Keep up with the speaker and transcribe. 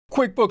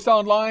QuickBooks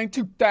Online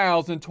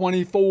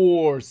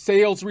 2024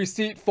 sales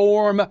receipt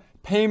form,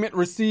 payment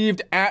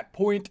received at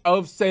point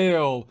of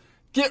sale.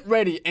 Get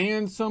ready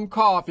and some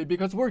coffee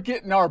because we're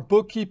getting our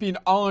bookkeeping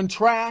on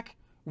track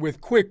with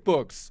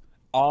QuickBooks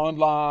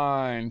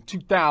Online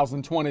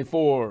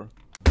 2024.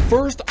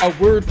 First, a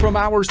word from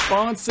our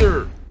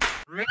sponsor.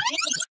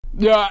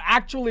 Yeah,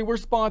 actually, we're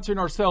sponsoring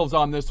ourselves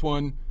on this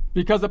one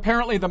because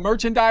apparently the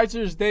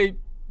merchandisers, they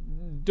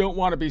don't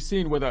want to be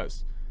seen with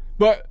us.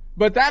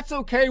 But that's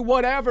okay,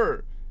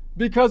 whatever,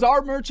 because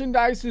our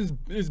merchandise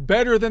is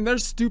better than their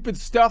stupid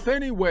stuff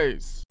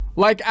anyways.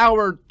 Like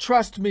our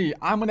Trust Me,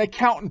 I'm an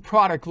Accountant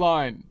product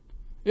line.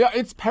 Yeah,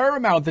 it's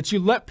paramount that you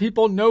let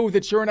people know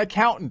that you're an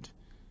accountant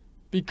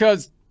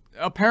because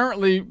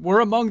apparently we're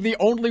among the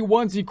only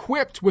ones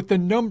equipped with the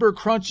number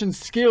crunching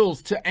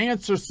skills to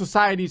answer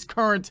society's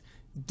current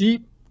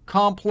deep,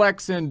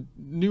 complex, and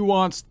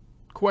nuanced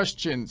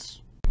questions.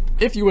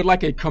 If you would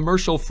like a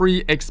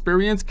commercial-free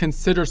experience,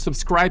 consider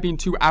subscribing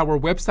to our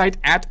website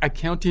at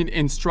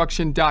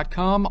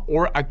accountinginstruction.com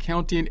or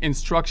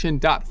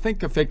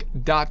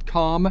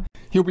accountinginstruction.thinkific.com.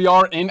 Here we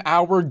are in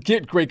our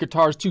Get Great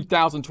Guitars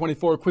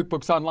 2024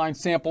 QuickBooks Online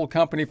sample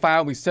company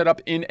file we set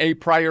up in a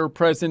prior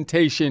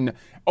presentation.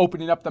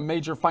 Opening up the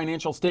major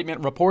financial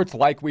statement reports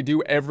like we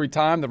do every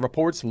time. The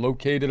reports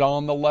located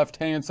on the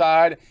left-hand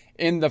side.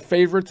 In the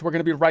favorites, we're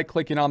going to be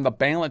right-clicking on the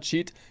balance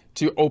sheet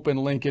to open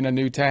link in a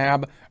new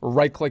tab.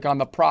 Right-click on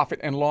the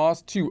profit and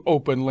loss to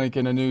open link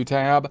in a new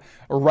tab.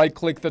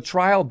 Right-click the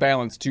trial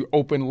balance to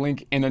open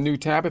link in a new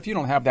tab. If you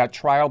don't have that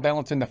trial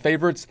balance in the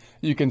favorites,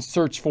 you can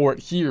search for it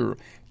here.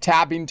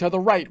 Tabbing to the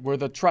right where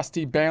the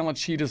trusty balance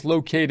sheet is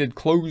located,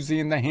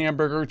 closing the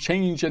hamburger,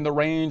 change in the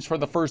range for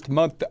the first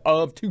month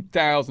of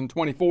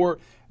 2024,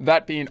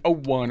 that being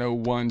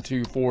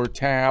 010124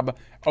 tab,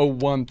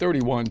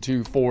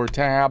 013124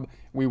 tab.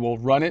 We will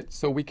run it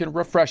so we can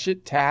refresh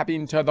it,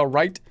 tabbing to the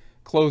right,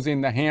 closing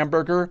the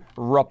hamburger,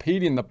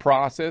 repeating the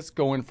process,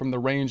 going from the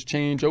range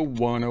change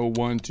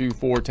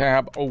 010124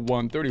 tab,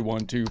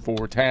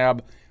 013124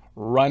 tab.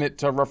 Run it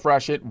to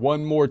refresh it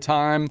one more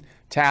time,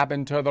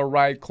 tabbing to the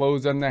right,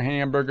 closing the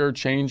hamburger,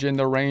 changing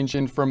the range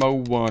in from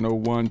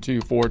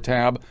 010124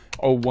 tab,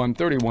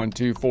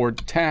 013124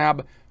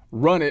 tab.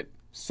 Run it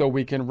so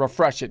we can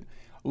refresh it.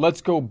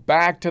 Let's go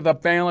back to the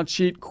balance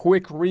sheet.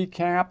 Quick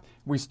recap.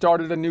 We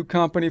started a new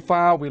company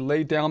file. We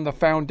laid down the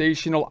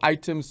foundational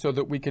items so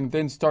that we can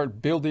then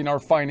start building our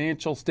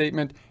financial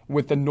statement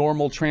with the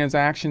normal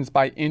transactions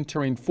by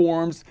entering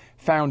forms.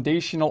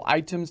 Foundational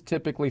items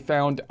typically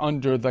found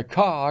under the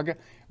cog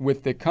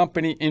with the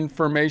company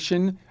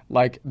information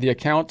like the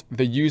account,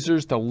 the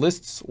users, the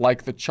lists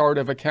like the chart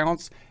of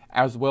accounts,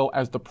 as well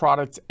as the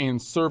products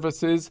and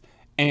services.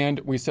 And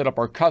we set up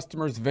our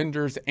customers,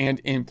 vendors,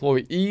 and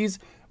employees.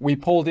 We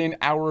pulled in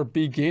our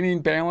beginning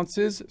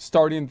balances,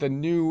 starting the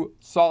new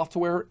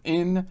software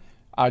in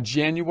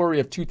January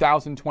of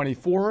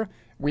 2024.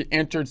 We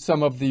entered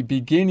some of the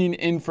beginning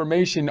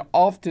information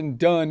often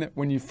done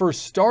when you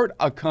first start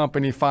a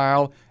company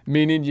file,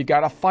 meaning you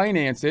got to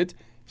finance it.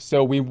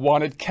 So we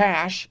wanted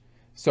cash.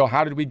 So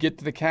how did we get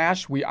to the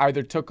cash? We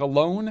either took a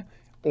loan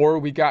or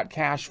we got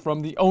cash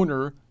from the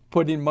owner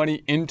putting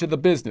money into the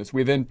business.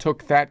 We then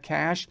took that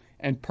cash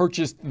and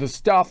purchased the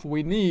stuff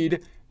we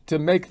need to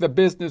make the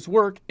business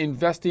work,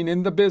 investing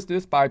in the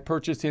business by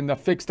purchasing the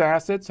fixed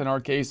assets, in our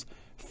case,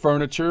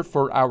 furniture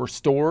for our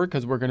store,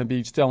 because we're going to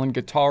be selling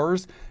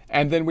guitars.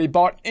 And then we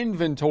bought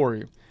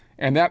inventory.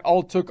 And that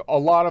all took a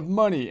lot of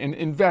money and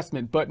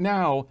investment, but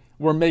now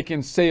we're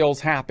making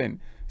sales happen.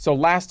 So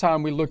last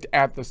time we looked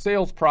at the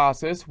sales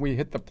process, we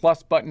hit the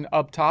plus button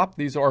up top.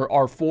 These are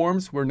our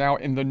forms. We're now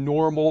in the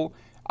normal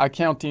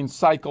accounting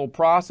cycle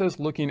process,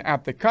 looking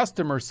at the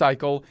customer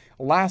cycle.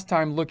 Last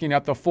time looking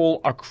at the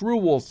full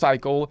accrual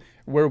cycle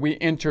where we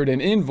entered an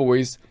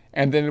invoice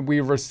and then we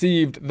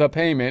received the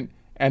payment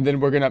and then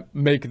we're going to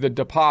make the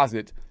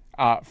deposit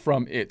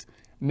from it.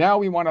 Now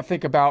we want to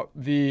think about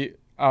the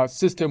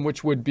system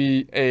which would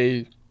be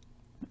a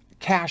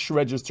cash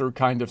register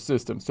kind of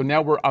system. So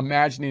now we're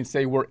imagining,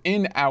 say we're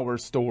in our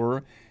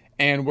store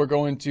and we're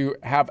going to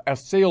have a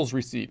sales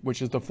receipt,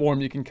 which is the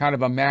form you can kind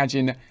of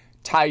imagine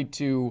tied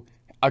to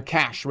a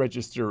cash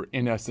register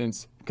in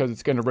essence, because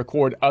it's going to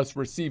record us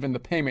receiving the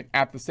payment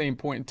at the same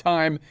point in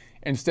time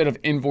instead of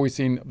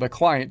invoicing the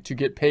client to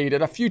get paid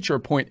at a future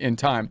point in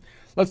time.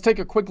 Let's take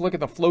a quick look at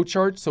the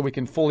flowchart so we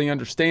can fully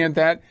understand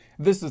that.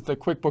 This is the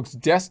QuickBooks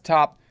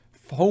desktop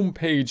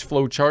homepage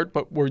flowchart,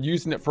 but we're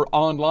using it for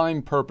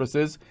online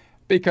purposes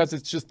because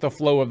it's just the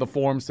flow of the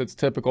forms that's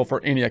typical for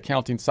any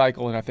accounting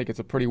cycle, and I think it's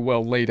a pretty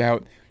well laid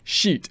out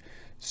sheet.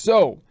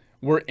 So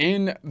we're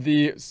in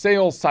the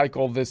sales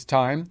cycle this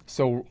time,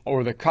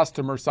 or the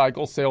customer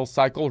cycle, sales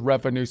cycle,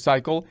 revenue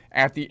cycle.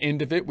 At the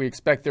end of it, we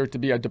expect there to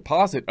be a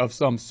deposit of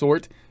some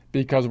sort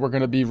because we're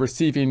going to be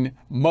receiving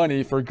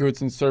money for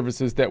goods and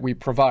services that we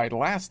provide.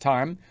 Last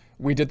time,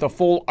 we did the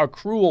full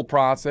accrual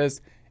process,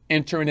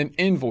 entering an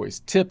invoice,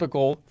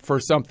 typical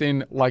for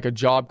something like a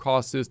job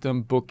cost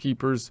system.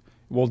 Bookkeepers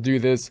will do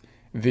this.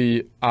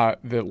 The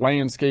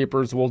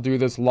landscapers will do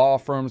this, law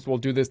firms will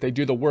do this. They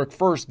do the work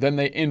first, then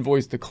they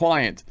invoice the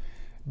client.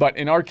 But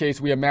in our case,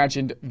 we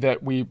imagined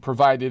that we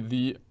provided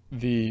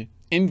the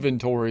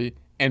inventory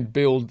and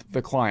billed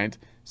the client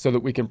so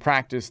that we can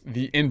practice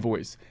the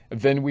invoice.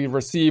 Then we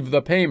receive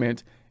the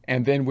payment,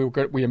 and then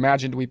we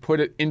imagined we put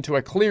it into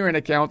a clearing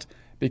account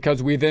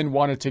because we then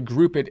wanted to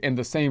group it in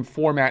the same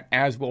format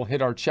as we'll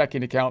hit our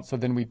checking account. So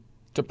then we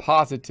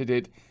deposited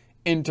it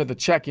into the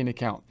checking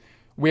account.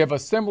 We have a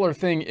similar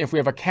thing if we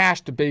have a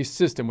cash-based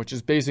system, which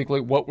is basically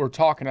what we're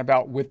talking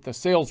about with the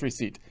sales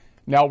receipt.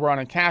 Now we're on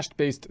a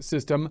cash-based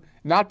system,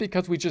 not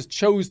because we just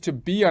chose to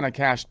be on a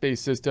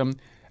cash-based system,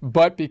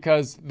 but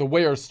because the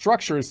way our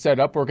structure is set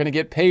up, we're going to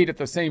get paid at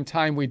the same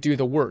time we do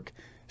the work.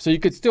 So you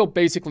could still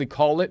basically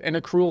call it an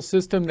accrual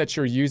system that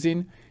you're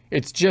using.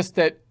 It's just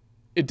that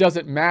it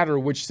doesn't matter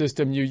which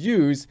system you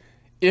use.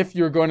 If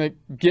you're going to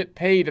get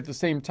paid at the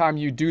same time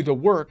you do the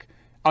work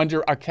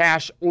under a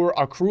cash or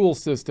accrual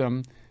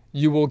system,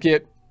 you will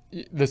get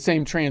the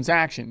same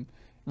transaction,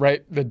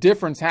 right? The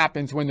difference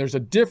happens when there's a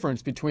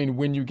difference between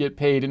when you get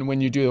paid and when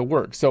you do the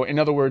work. So in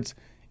other words,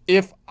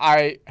 if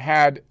I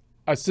had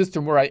a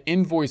system where I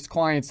invoiced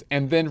clients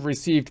and then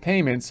received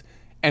payments,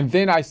 and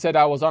then I said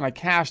I was on a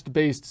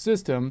cash-based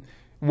system,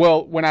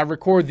 well, when I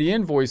record the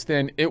invoice,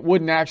 then it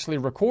wouldn't actually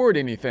record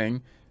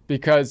anything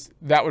because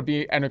that would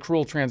be an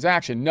accrual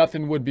transaction.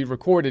 Nothing would be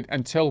recorded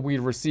until we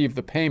receive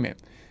the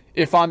payment.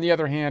 If, on the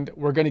other hand,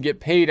 we're going to get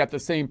paid at the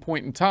same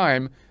point in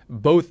time,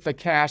 both the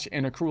cash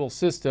and accrual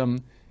system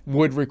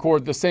would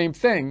record the same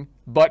thing,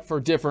 but for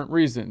different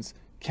reasons.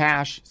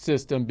 Cash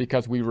system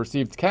because we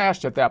received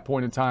cash at that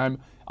point in time,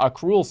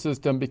 accrual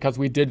system because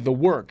we did the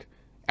work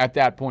at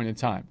that point in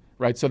time,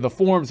 right? So the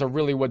forms are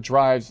really what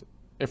drives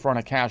if we're on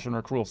a cash and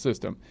accrual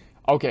system.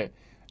 Okay,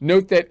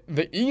 note that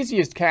the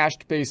easiest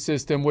cash-based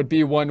system would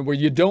be one where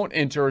you don't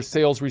enter a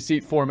sales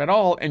receipt form at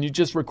all and you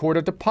just record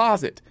a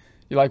deposit.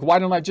 You're like, why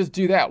don't I just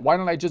do that? Why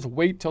don't I just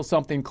wait till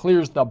something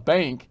clears the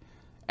bank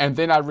and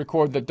then I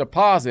record the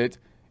deposit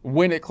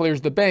when it clears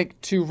the bank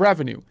to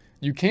revenue?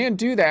 You can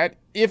do that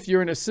if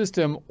you're in a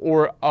system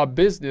or a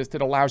business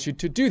that allows you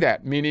to do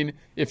that. Meaning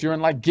if you're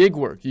in like gig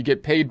work, you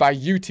get paid by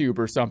YouTube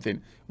or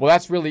something. Well,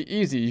 that's really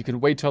easy. You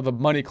can wait till the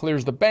money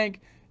clears the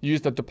bank,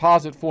 use the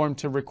deposit form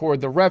to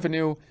record the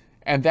revenue,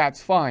 and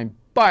that's fine.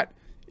 But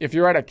if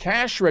you're at a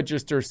cash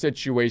register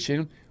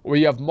situation where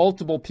you have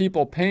multiple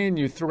people paying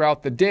you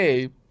throughout the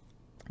day,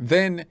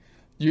 then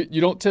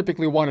you don't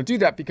typically want to do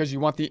that because you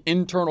want the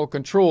internal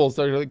controls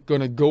that are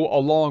going to go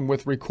along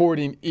with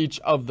recording each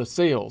of the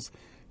sales.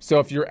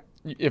 So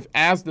if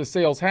as the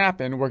sales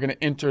happen, we're going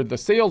to enter the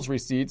sales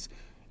receipts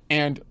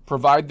and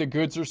provide the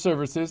goods or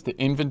services, the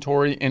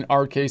inventory in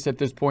our case at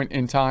this point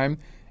in time,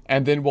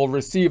 and then we'll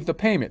receive the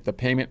payment. The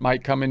payment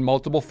might come in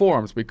multiple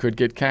forms. We could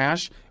get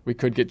cash, we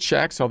could get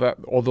checks,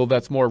 although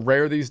that's more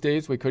rare these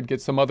days. We could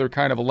get some other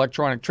kind of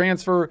electronic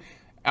transfer,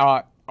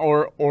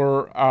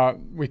 or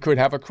we could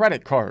have a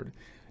credit card.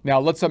 Now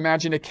let's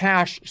imagine a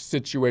cash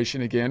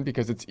situation again,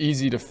 because it's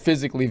easy to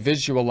physically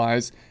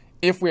visualize.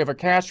 If we have a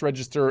cash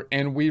register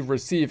and we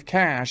receive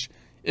cash,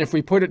 if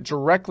we put it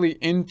directly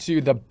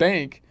into the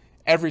bank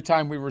every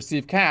time we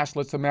receive cash,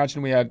 let's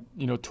imagine we had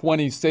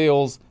 20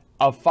 sales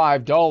of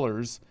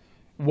 $5.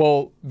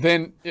 Well,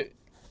 then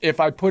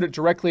if I put it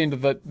directly into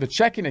the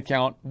checking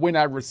account when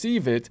I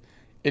receive it,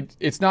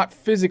 it's not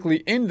physically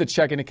in the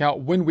checking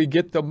account when we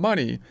get the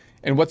money.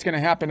 And what's going to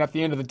happen at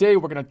the end of the day,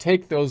 we're going to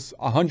take those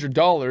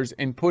 $100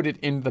 and put it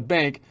in the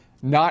bank,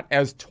 not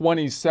as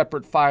 20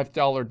 separate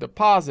 $5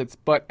 deposits,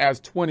 but as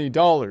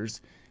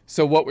 $20.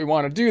 So what we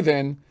want to do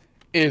then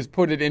is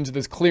put it into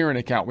this clearing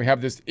account. We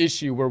have this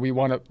issue where we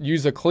want to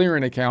use a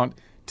clearing account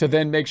to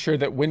then make sure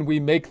that when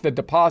we make the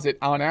deposit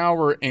on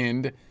our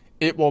end,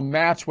 it will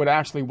match what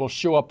actually will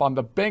show up on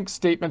the bank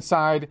statement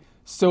side,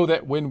 so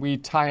that when we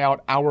tie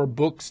out our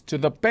books to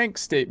the bank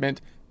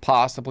statement,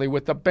 possibly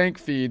with the bank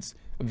feeds,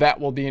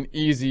 that will be an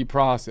easy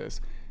process.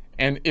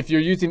 And if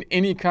you're using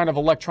any kind of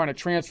electronic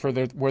transfer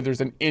where there's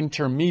an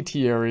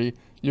intermediary,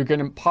 you're going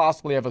to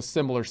possibly have a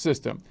similar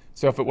system.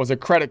 So if it was a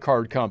credit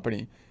card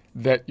company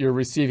that you're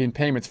receiving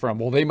payments from,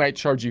 well, they might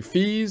charge you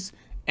fees,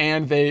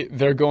 and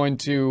they're going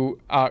to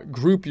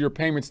group your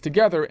payments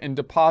together and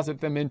deposit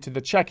them into the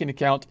checking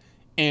account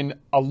in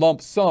a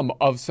lump sum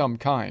of some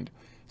kind.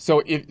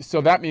 So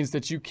that means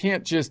that you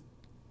can't just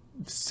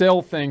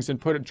sell things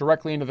and put it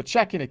directly into the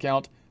checking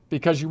account,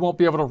 because you won't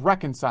be able to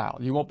reconcile.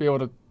 You won't be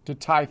able to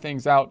tie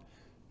things out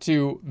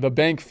to the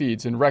bank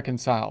feeds and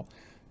reconcile.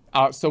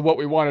 So what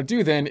we want to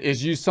do then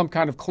is use some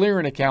kind of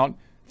clearing account,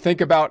 think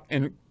about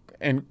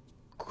and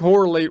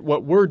correlate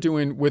what we're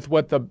doing with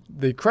what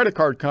the credit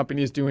card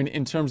company is doing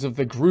in terms of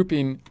the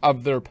grouping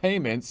of their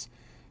payments,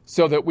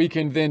 so that we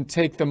can then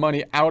take the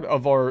money out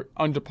of our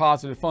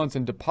undeposited funds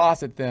and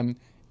deposit them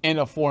in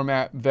a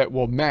format that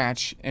will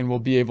match, and we'll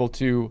be able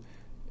to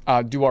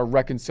do our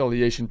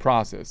reconciliation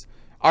process.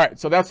 All right,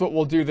 so that's what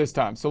we'll do this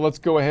time. So let's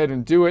go ahead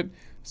and do it.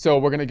 So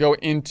we're going to go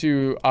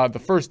into the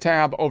first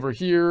tab over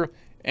here,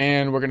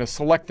 and we're going to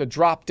select the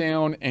drop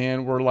down,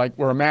 and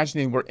we're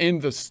imagining we're in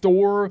the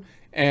store,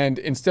 And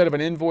instead of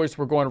an invoice,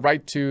 we're going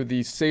right to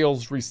the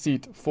sales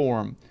receipt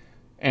form.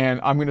 And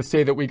I'm going to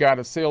say that we got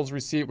a sales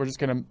receipt. We're just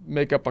going to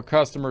make up a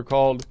customer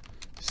called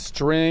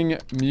String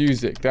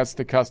Music. That's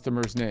the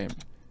customer's name.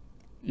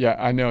 Yeah,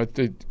 I know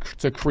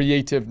it's a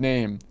creative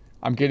name.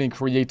 I'm getting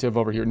creative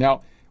over here.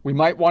 Now, we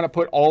might want to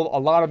put a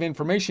lot of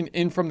information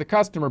in from the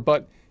customer,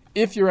 but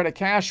if you're at a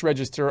cash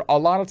register, a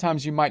lot of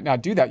times you might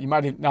not do that. You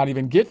might not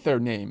even get their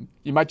name.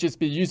 You might just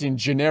be using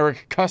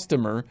generic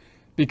customer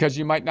because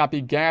you might not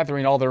be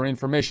gathering all their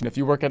information. If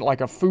you work at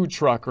like a food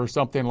truck or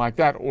something like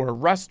that, or a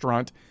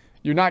restaurant,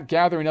 you're not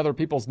gathering other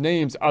people's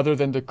names other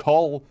than to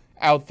call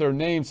out their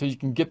name so you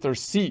can get their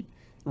seat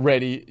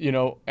ready, you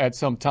know, at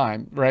some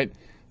time, right?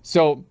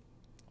 So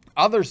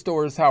other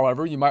stores,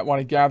 however, you might want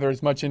to gather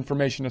as much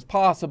information as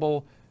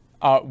possible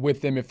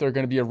with them if they're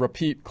going to be a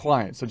repeat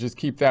client. So just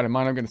keep that in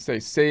mind. I'm going to say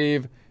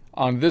save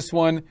on this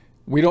one.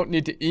 We don't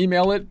need to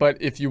email it, but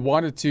if you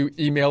wanted to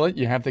email it,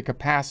 you have the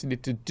capacity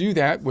to do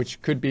that,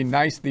 which could be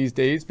nice these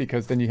days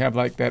because then you have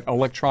like that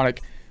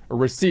electronic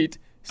receipt.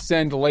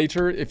 Send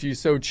later if you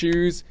so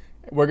choose.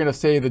 We're going to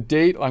say the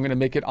date. I'm going to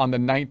make it on the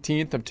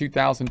 19th of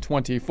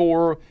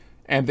 2024.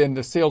 And then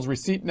the sales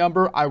receipt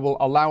number, I will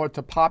allow it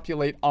to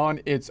populate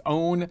on its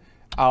own.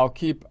 I'll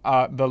keep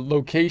the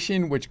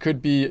location, which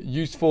could be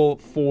useful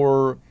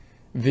for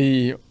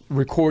the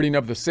recording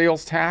of the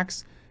sales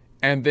tax.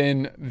 And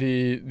then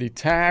the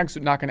tags,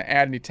 not going to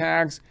add any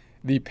tags.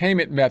 The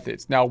payment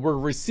methods. Now we're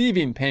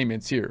receiving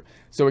payments here.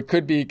 So it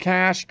could be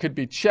cash, could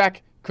be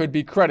check, could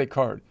be credit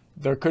card.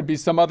 There could be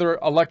some other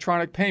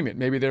electronic payment.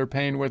 Maybe they're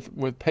paying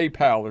with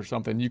PayPal or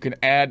something. You can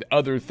add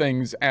other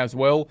things as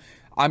well.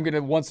 I'm going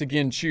to once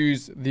again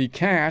choose the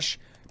cash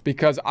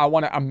because I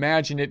want to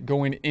imagine it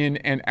going in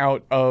and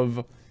out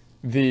of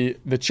the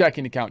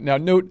checking account. Now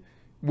note,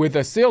 with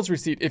a sales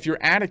receipt, if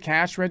you're at a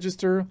cash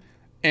register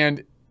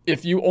and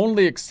if you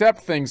only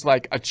accept things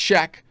like a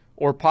check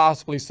or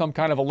possibly some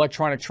kind of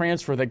electronic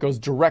transfer that goes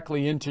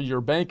directly into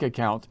your bank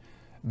account,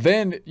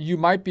 then you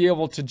might be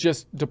able to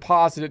just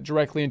deposit it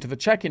directly into the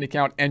checking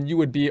account and you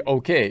would be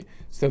okay.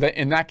 So that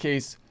in that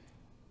case,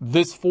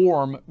 this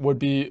form would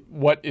be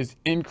what is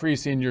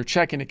increasing your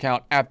checking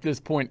account at this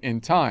point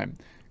in time.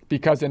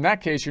 Because in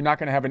that case, you're not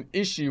going to have an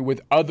issue with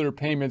other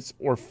payments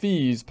or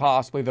fees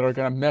possibly that are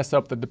going to mess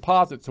up the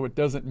deposit so it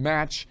doesn't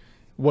match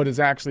what is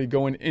actually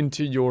going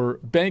into your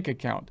bank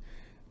account.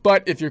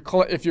 But if you're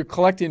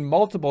collecting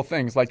multiple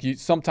things, like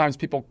sometimes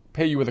people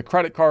pay you with a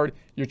credit card,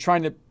 you're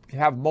trying to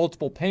have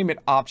multiple payment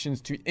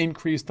options to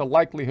increase the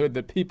likelihood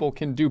that people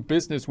can do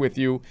business with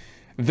you,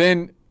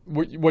 then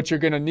what you're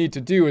going to need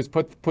to do is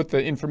put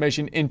the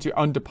information into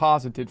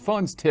undeposited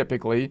funds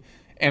typically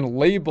and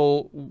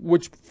label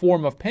which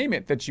form of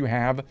payment that you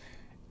have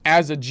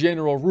as a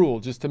general rule,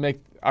 just to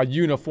make a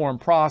uniform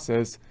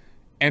process,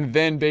 and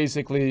then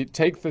basically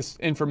take this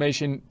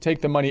information,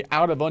 take the money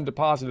out of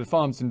undeposited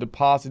funds and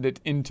deposit it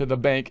into the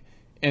bank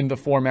in the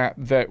format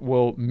that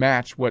will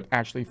match what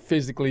actually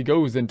physically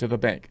goes into the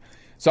bank.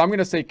 So I'm going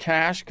to say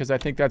cash because I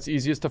think that's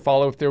easiest to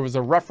follow. If there was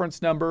a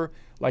reference number,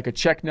 like a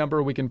check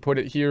number, we can put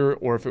it here,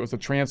 or if it was a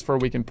transfer,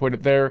 we can put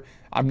it there.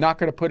 I'm not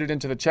going to put it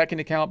into the checking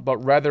account, but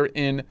rather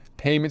in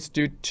payments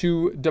due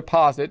to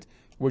deposit,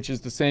 which is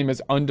the same as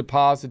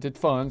undeposited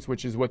funds,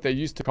 which is what they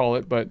used to call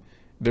it, but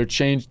they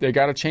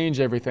got to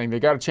change everything. They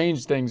got to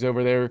change things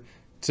over there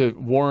to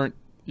warrant,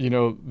 you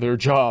know, their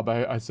job,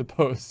 I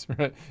suppose,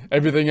 right?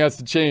 Everything has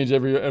to change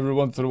every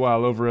once in a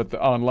while over at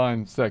the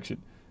online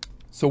section.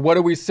 So what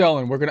are we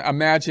selling? We're going to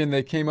imagine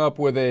they came up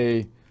with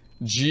a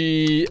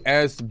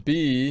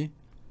GSB,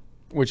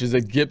 which is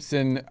a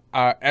Gibson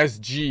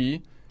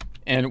SG.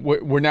 And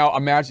we're now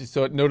imagining,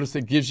 so notice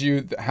it gives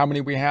you how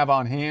many we have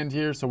on hand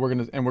here. So we're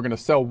going to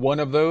sell one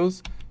of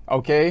those.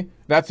 Okay,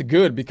 that's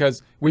good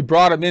because we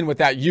brought them in with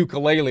that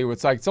ukulele.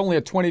 It's like, it's only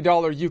a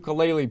 $20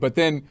 ukulele, but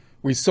then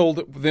we sold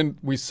them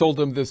this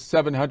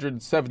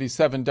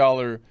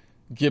 $777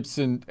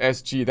 Gibson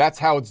SG. That's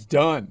how it's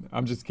done.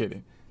 I'm just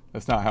kidding.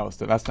 That's not how it's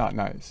done. That's not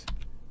nice.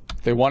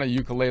 If they want a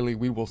ukulele,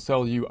 we will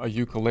sell you a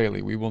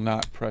ukulele. We will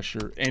not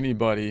pressure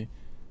anybody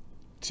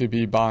to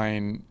be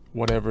buying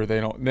whatever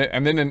they don't.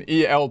 And then an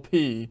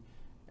ELP,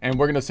 and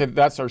we're going to say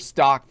that's our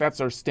stock,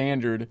 that's our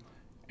standard,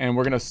 and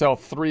we're going to sell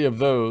 3 of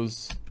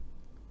those,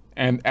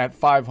 and at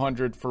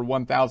 $500 for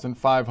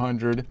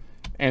 $1,500,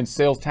 and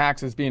sales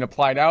tax is being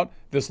applied out.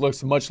 This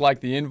looks much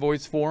like the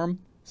invoice form,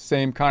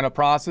 same kind of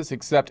process,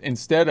 except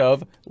instead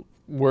of,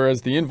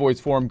 whereas the invoice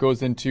form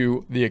goes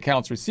into the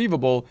accounts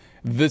receivable,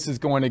 this is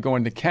going to go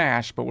into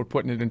cash, but we're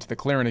putting it into the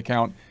clearing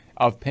account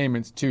of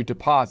payments to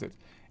deposit.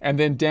 And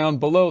then down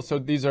below, so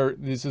this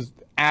is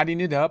adding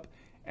it up,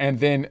 and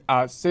then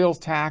sales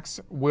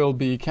tax will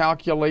be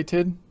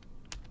calculated.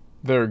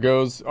 There it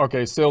goes.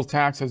 Okay, sales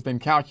tax has been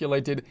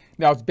calculated.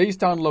 Now it's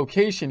based on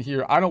location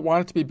here. I don't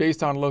want it to be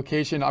based on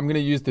location. I'm going to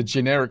use the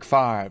generic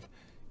 5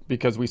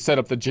 because we set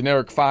up the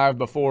generic 5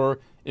 before.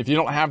 If you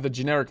don't have the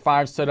generic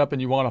 5 set up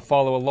and you want to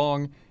follow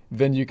along,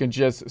 then you can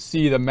just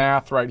see the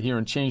math right here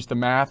and change the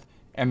math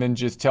and then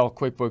just tell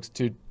QuickBooks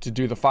to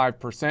do the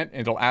 5%.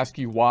 It'll ask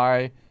you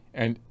why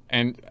and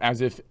and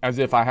as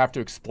if I have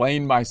to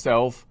explain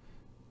myself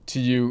to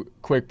you,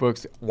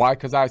 QuickBooks. Why?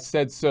 Because I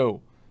said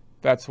so.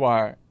 That's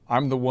why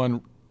I'm the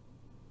one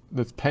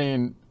that's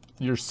paying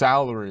your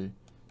salary,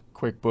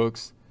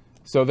 QuickBooks.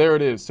 So there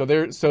it is. So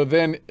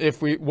then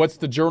what's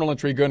the journal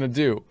entry going to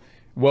do?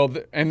 Well,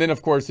 and then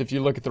of course, if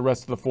you look at the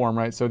rest of the form,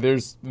 right? So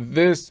there's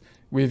this,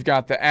 we've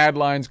got the add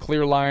lines,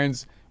 clear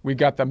lines. We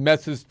got the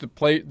message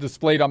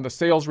displayed on the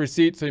sales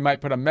receipt. So you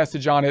might put a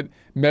message on it,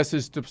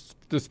 message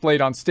displayed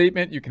on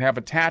statement. You can have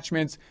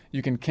attachments,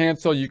 you can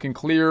cancel, you can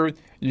clear,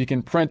 you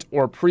can print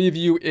or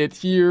preview it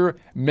here,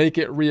 make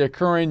it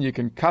reoccurring. You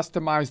can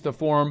customize the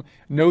form.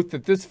 Note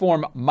that this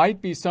form might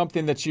be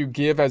something that you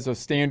give as a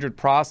standard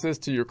process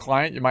to your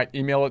client. You might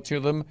email it to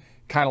them,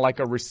 kind of like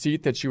a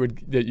receipt that you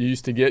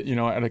used to get,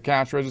 at a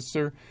cash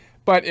register.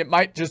 But it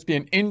might just be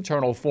an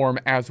internal form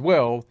as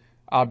well.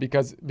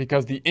 Because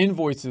the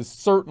invoice is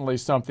certainly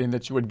something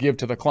that you would give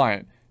to the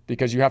client,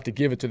 because you have to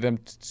give it to them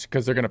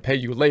because they're going to pay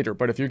you later.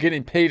 But if you're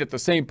getting paid at the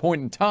same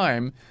point in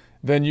time,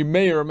 then you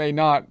may or may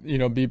not,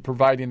 be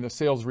providing the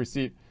sales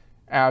receipt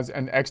as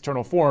an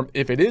external form.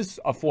 If it is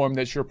a form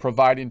that you're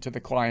providing to the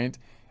client,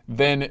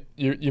 then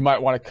you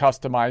might want to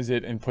customize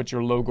it and put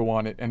your logo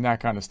on it and that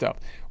kind of stuff.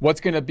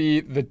 What's going to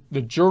be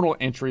the journal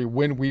entry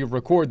when we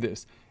record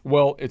this?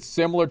 Well, it's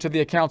similar to the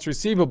accounts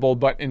receivable,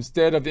 but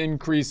instead of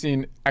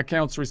increasing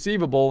accounts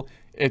receivable,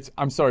 it's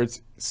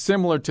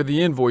similar to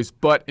the invoice,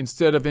 but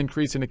instead of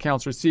increasing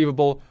accounts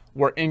receivable,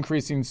 we're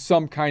increasing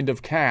some kind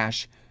of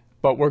cash,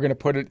 but we're going to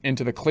put it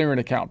into the clearing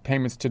account,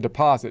 payments to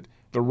deposit.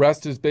 The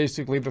rest is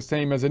basically the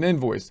same as an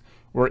invoice.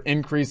 We're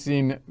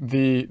increasing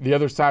the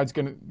other side's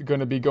going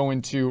to be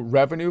going to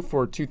revenue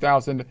for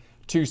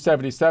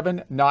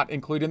 $2,277, not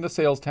including the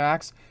sales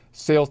tax.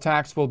 Sales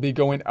tax will be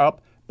going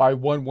up by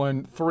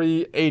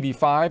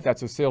 $113.85.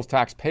 That's a sales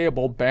tax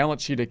payable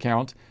balance sheet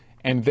account.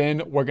 And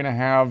then we're going to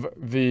have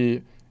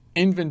the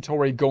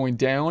inventory going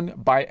down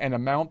by an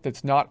amount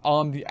that's not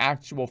on the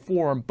actual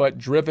form, but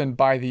driven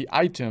by the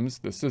items.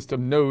 The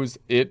system knows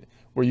it.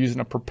 We're using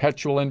a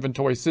perpetual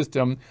inventory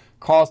system.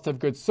 Cost of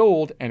goods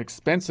sold and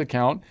expense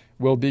account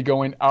will be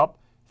going up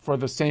for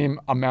the same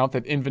amount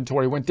that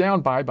inventory went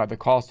down by the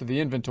cost of the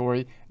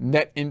inventory.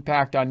 Net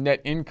impact on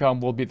net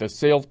income will be the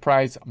sales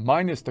price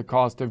minus the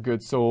cost of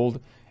goods sold.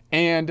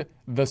 And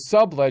the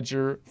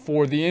subledger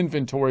for the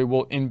inventory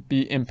will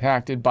be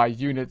impacted by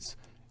units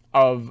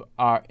of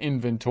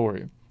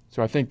inventory.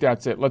 So I think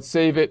that's it. Let's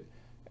save it.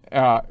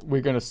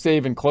 We're going to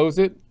save and close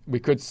it. We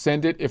could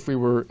send it if we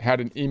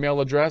had an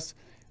email address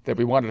that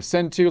we wanted to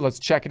send to. Let's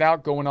check it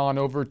out. Going on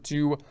over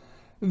to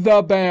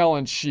the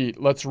balance sheet.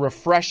 Let's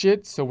refresh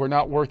it so we're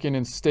not working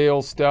in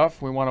stale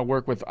stuff. We want to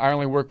work with, I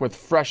only work with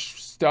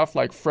fresh stuff,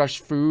 like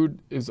fresh food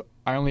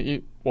I only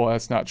eat, well,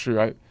 that's not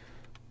true.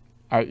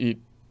 I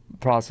eat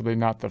possibly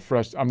not the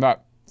fresh, I'm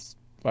not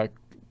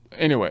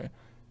anyway,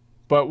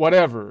 but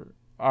whatever.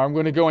 I'm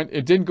going to go in,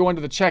 it didn't go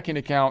into the checking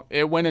account.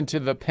 It went into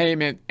the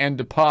payment and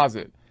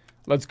deposit.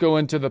 Let's go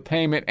into the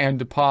payment and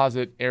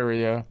deposit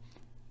area.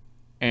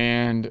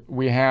 And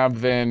we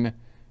have then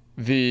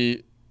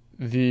the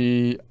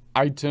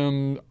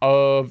item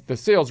of the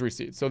sales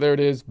receipt. So there it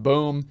is,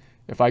 boom.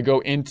 If I go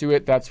into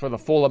it, that's for the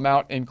full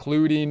amount,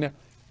 including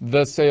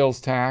the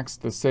sales tax.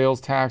 The sales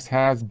tax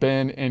has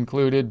been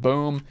included,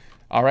 boom.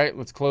 All right,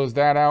 let's close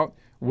that out.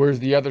 Where's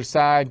the other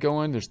side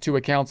going? There's two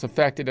accounts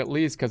affected at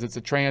least because it's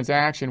a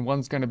transaction.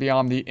 One's going to be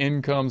on the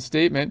income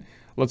statement.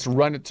 Let's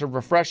run it to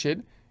refresh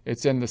it.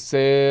 It's in the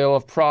sale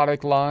of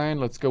product line.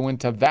 Let's go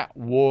into that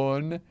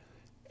one.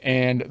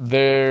 And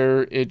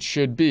there it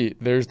should be.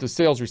 There's the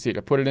sales receipt.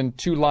 I put it in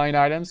 2 line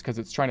items because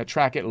it's trying to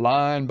track it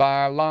line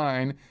by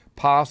line,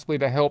 possibly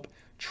to help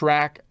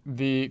track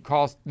the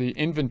cost, the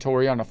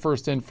inventory on a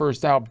first in,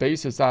 first out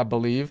basis, I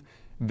believe.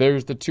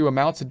 There's the 2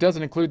 amounts. It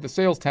doesn't include the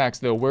sales tax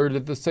though. Where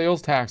did the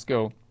sales tax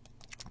go?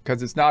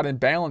 Because it's not in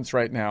balance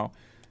right now.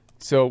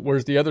 So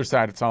where's the other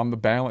side? It's on the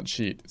balance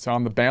sheet. It's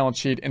on the balance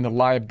sheet in the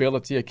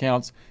liability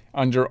accounts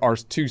under our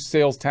 2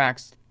 sales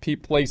tax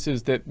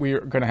places that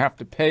we're going to have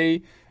to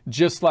pay.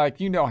 Just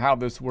like, you know how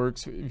this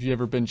works. If you've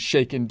ever been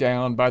shaken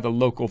down by the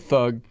local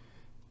thug,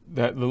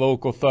 that the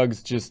local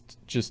thug's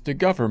just the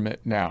government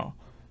now.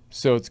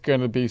 So it's going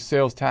to be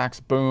sales tax,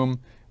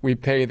 boom. We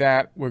pay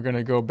that. We're going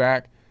to go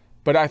back.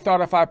 But I thought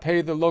if I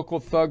pay the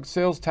local thug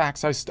sales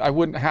tax, I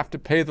wouldn't have to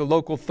pay the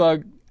local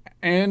thug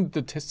and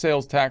the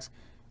sales tax.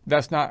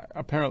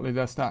 Apparently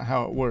that's not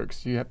how it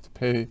works. You have to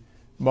pay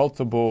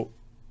multiple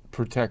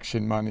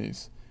protection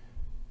monies.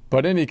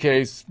 But in any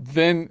case,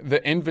 then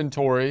the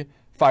inventory,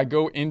 if I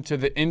go into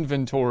the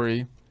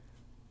inventory,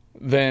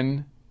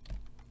 then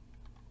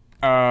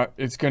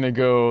it's going to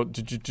go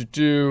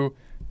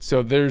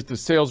so there's the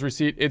sales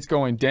receipt. It's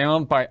going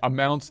down by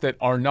amounts that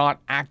are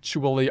not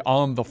actually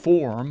on the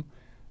form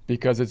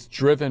because it's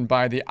driven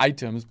by the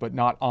items but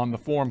not on the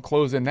form,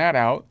 closing that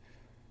out.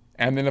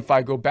 And then if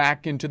I go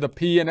back into the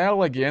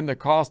P&L again, the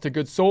cost of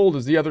goods sold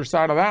is the other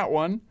side of that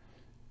one.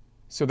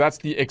 So that's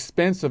the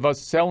expense of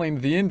us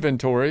selling the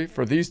inventory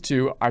for these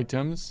 2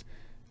 items.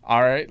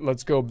 All right,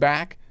 let's go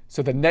back.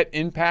 So the net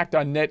impact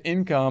on net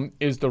income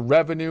is the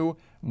revenue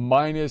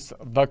minus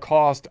the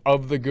cost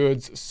of the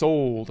goods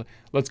sold.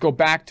 Let's go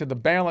back to the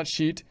balance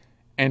sheet,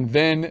 and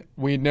then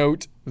we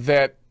note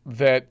that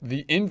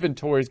the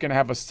inventory is going to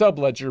have a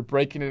subledger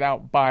breaking it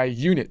out by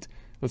unit.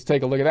 Let's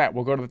take a look at that.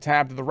 We'll go to the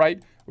tab to the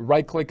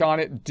right click on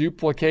it,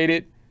 duplicate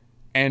it,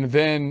 and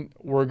then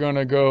we're going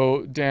to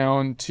go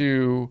down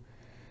to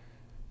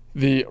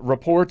the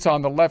reports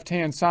on the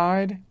left-hand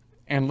side,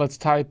 and let's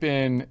type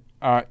in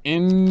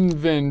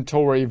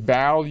inventory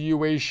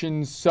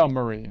valuation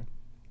summary.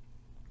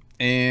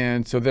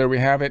 And so there we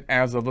have it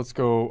as of, let's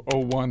go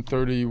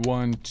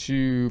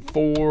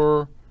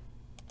 01/31/24,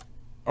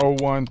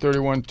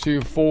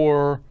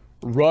 01/31/24,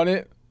 run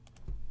it.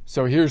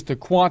 So here's the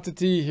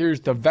quantity, here's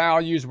the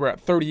values. We're at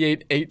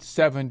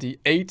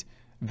 38,878.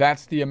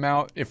 That's the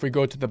amount. If we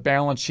go to the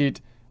balance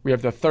sheet, we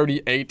have the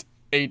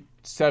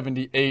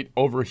 38,878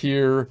 over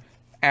here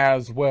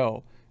as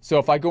well. So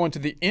if I go into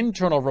the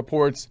internal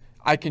reports,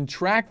 I can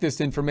track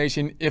this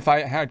information if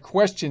I had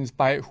questions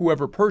by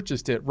whoever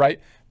purchased it,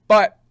 right?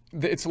 But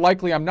it's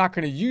likely I'm not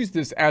going to use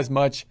this as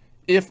much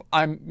if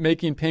I'm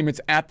making payments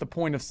at the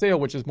point of sale,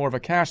 which is more of a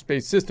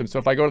cash-based system. So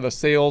if I go to the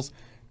sales,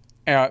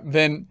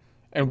 and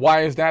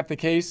why is that the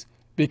case?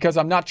 Because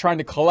I'm not trying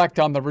to collect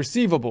on the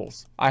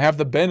receivables. I have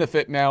the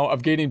benefit now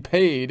of getting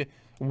paid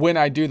when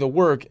I do the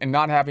work and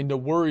not having to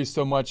worry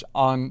so much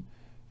on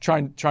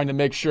trying to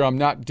make sure I'm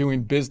not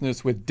doing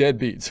business with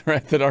deadbeats,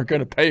 right, that aren't going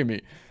to pay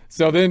me.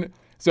 So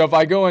if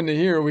I go into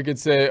here, we could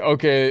say,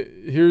 okay,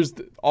 here's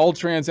all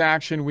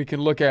transaction. We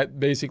can look at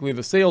basically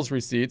the sales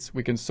receipts.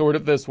 We can sort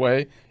it this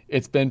way.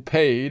 It's been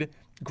paid.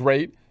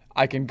 Great.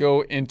 I can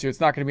go into, it's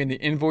not going to be in the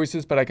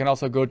invoices, but I can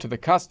also go to the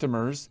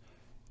customers,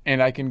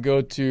 and I can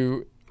go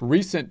to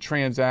recent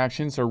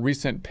transactions or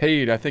recent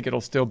paid. I think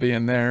it'll still be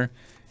in there.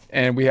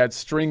 And we had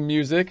string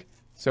music.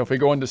 So if we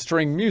go into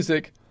string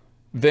music,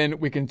 then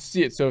we can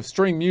see it. So if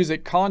string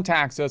music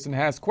contacts us and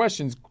has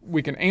questions,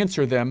 we can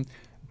answer them,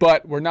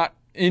 but we're not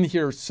in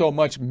here so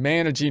much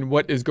managing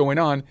what is going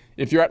on.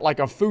 If you're at like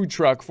a food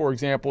truck, for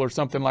example, or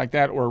something like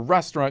that, or a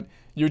restaurant,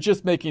 you're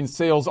just making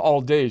sales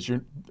all day.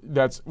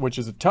 Which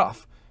is a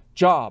tough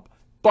job,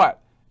 but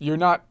you're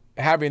not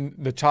having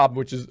the job,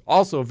 which is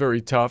also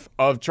very tough,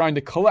 of trying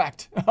to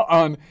collect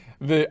on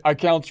the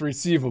accounts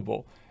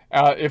receivable.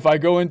 If I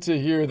go into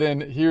here,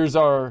 then here's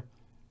our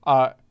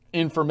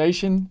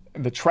information,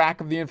 the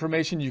track of the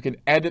information. You can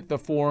edit the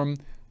form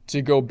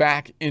to go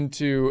back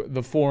into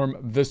the form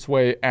this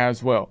way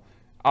as well.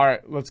 All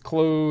right, let's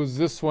close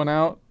this one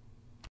out.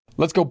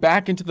 Let's go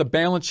back into the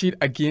balance sheet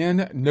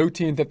again,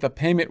 noting that the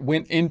payment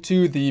went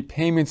into the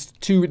payments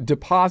to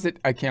deposit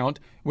account,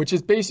 which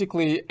is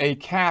basically a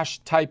cash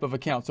type of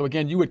account. So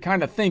again, you would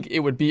kind of think it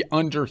would be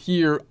under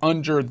here,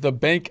 under the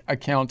bank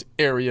account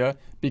area,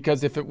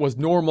 because if it was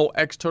normal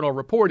external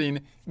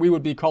reporting, we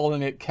would be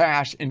calling it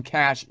cash and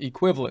cash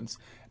equivalents.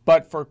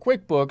 But for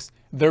QuickBooks,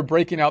 they're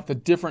breaking out the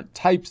different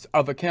types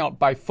of account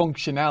by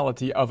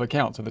functionality of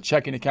account. So the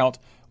checking account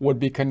would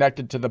be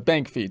connected to the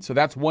bank feed. So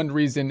that's one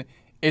reason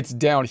it's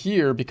down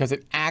here, because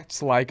it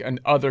acts like an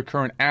other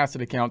current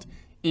asset account,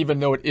 even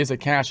though it is a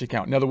cash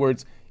account. In other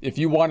words, if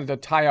you wanted to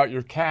tie out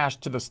your cash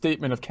to the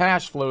statement of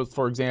cash flows,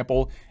 for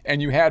example,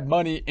 and you had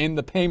money in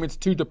the payments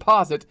to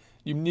deposit,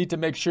 you need to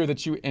make sure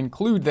that you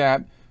include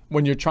that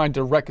when you're trying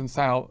to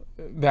reconcile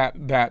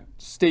that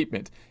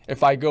statement.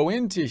 If I go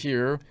into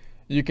here,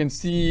 you can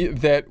see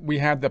that we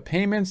had the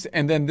payments,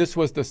 and then this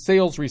was the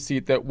sales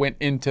receipt that went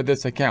into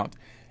this account.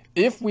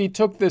 If we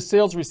took this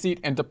sales receipt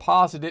and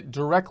deposited it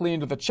directly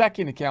into the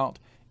checking account,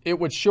 it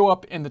would show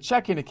up in the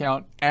checking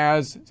account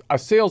as a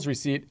sales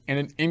receipt and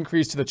an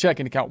increase to the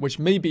checking account, which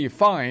may be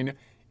fine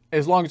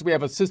as long as we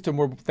have a system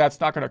where that's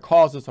not going to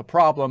cause us a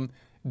problem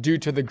due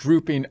to the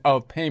grouping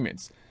of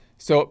payments.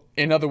 So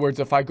in other words,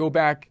 if I go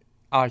back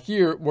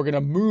here, we're going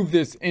to move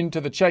this into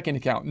the checking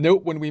account.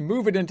 Note, when we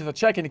move it into the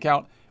checking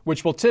account,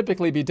 which will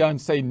typically be done,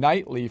 say,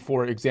 nightly,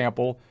 for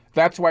example,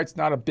 that's why it's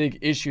not a big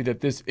issue that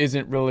this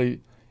isn't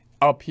really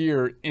up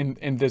here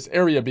in this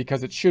area,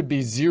 because it should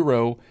be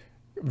 0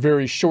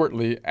 very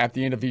shortly at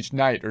the end of each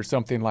night or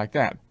something like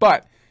that.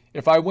 But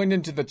if I went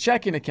into the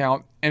checking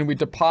account and we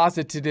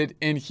deposited it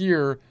in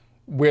here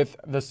with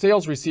the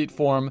sales receipt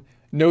form,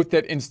 note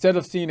that instead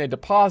of seeing a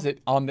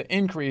deposit on the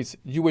increase,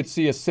 you would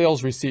see a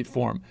sales receipt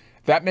form.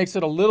 That makes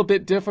it a little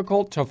bit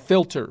difficult to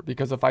filter,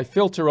 because if I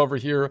filter over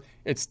here,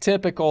 it's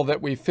typical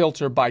that we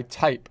filter by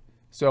type.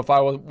 So if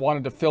I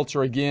wanted to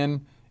filter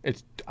again,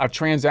 it's a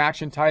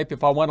transaction type.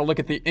 If I want to look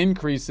at the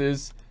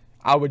increases,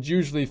 I would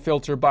usually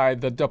filter by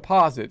the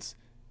deposits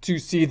to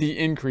see the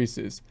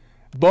increases.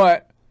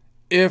 But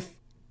if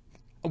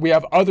we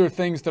have other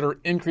things that are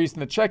increased in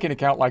the checking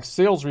account, like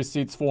sales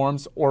receipts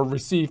forms or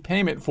receive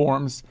payment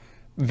forms,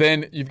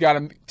 then you've got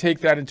to take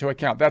that into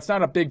account. That's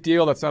not a big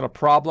deal. That's not a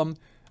problem.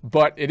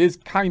 But it is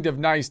kind of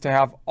nice to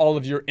have all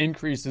of your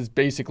increases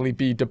basically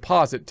be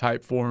deposit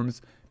type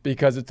forms,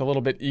 because it's a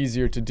little bit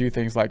easier to do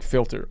things like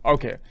filter.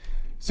 Okay,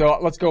 so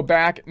let's go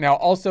back. Now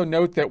also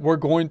note that we're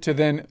going to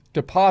then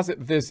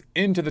deposit this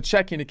into the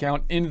checking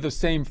account into the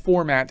same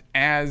format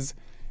as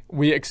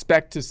we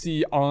expect to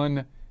see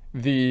on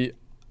the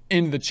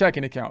in the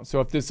checking account.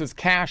 So if this is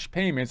cash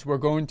payments, we're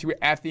going to,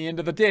 at the end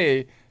of the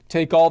day,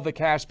 take all the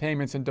cash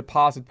payments and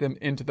deposit them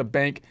into the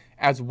bank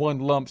as one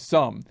lump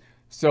sum.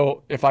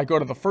 So if I go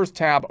to the first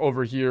tab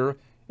over here,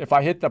 if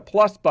I hit the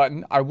plus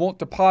button, I won't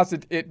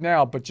deposit it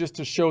now, but just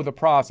to show the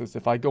process,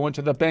 if I go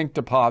into the bank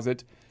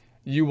deposit,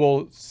 you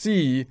will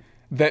see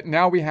that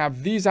now we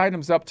have these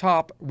items up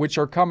top, which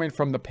are coming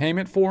from the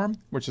payment form,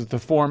 which is the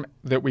form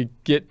that we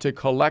get to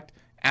collect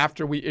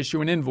after we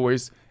issue an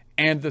invoice,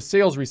 and the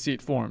sales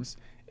receipt forms.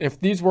 If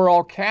these were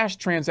all cash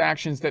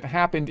transactions that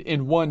happened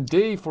in one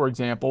day, for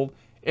example,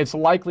 it's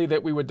likely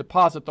that we would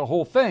deposit the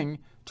whole thing,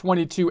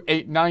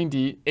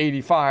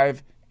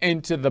 $22,890.85,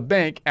 into the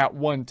bank at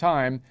one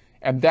time.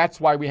 And that's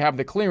why we have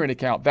the clearing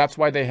account. That's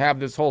why they have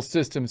this whole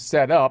system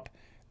set up,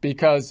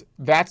 because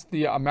that's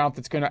the amount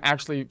that's going to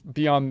actually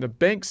be on the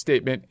bank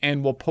statement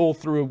and will pull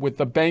through with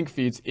the bank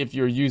feeds if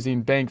you're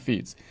using bank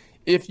feeds.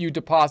 If you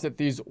deposit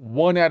these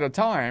one at a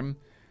time,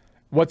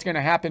 what's going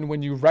to happen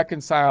when you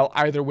reconcile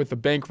either with the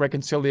bank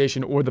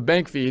reconciliation or the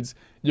bank feeds,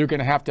 you're going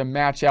to have to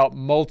match out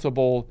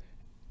multiple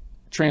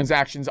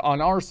transactions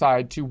on our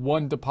side to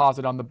one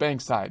deposit on the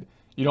bank side.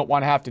 You don't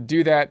want to have to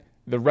do that.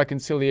 The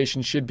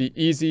reconciliation should be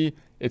easy.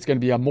 It's going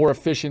to be a more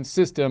efficient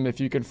system if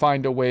you can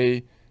find a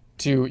way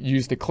to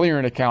use the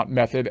clearing account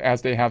method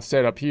as they have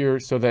set up here,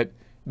 so that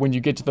when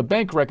you get to the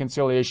bank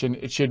reconciliation,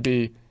 it should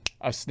be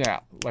a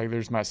snap. Like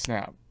there's my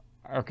snap.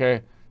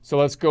 Okay, so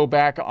let's go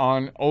back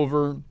on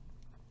over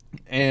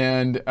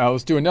and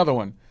let's do another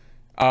one.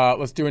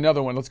 Let's do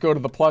another one. Let's go to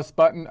the plus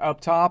button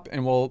up top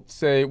and we'll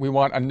say we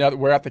want another,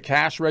 we're at the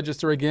cash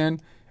register again,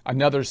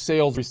 another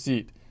sales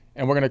receipt.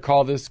 And we're going to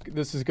call this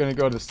is going to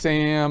go to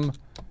Sam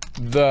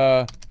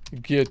the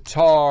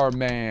Guitar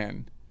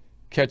Man.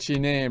 Catchy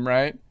name,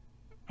 right?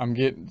 I'm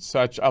getting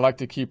such, I like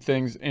to keep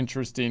things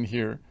interesting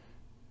here.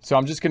 So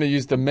I'm just going to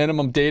use the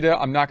minimum data.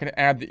 I'm not going to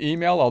add the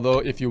email, although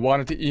if you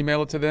wanted to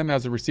email it to them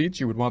as a receipt,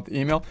 you would want the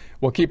email.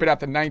 We'll keep it at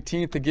the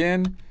 19th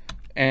again.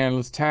 And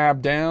let's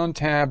tab down,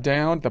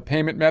 the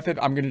payment method.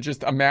 I'm going to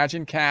just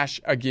imagine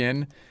cash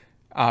again,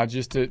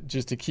 just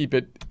to keep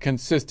it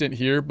consistent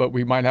here, but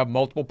we might have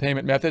multiple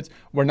payment methods.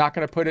 We're not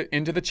going to put it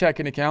into the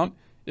checking account.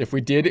 If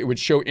we did, it would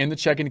show in the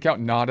checking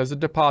account, not as a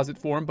deposit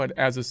form, but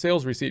as a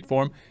sales receipt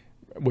form,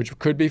 which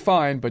could be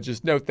fine, but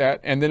just note that.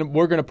 And then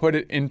we're going to put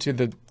it into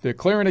the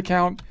clearing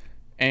account,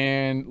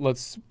 and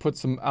let's put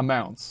some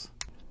amounts.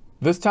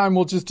 This time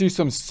we'll just do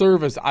some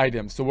service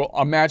items. So we'll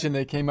imagine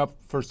they came up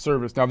for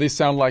service. Now these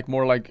sound like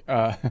more like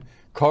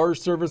car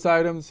service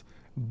items,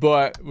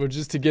 but we're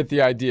just to get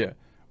the idea.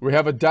 We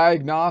have a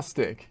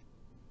diagnostic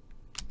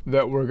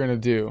that we're gonna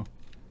do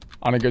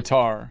on a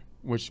guitar,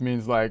 which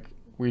means like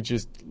we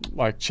just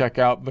like check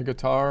out the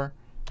guitar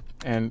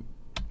and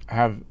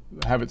have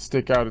it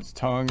stick out its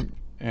tongue,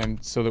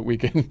 and so that we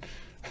can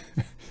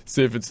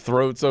see if its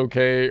throat's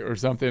okay or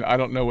something. I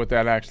don't know what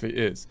that actually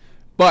is,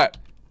 but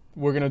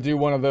we're going to do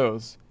one of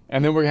those.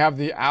 And then we have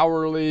the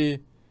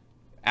hourly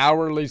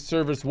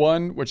service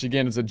one, which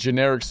again is a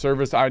generic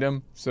service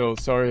item. So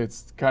sorry,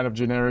 it's kind of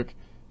generic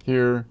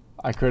here.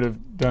 I could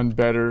have done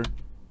better,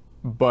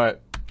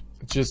 but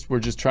we're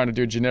just trying to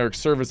do a generic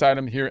service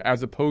item here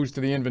as opposed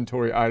to the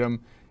inventory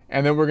item.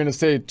 And then we're going to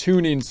say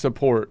tuning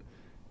support.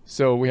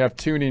 So we have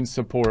tuning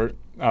support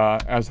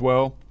as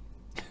well,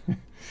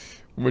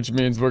 which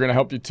means we're going to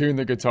help you tune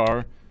the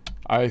guitar.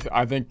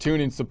 I think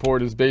tuning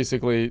support is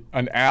basically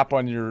an app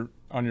on your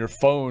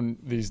phone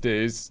these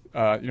days.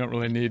 You don't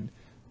really need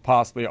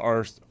possibly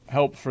our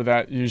help for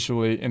that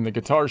usually in the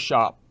guitar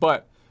shop,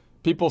 but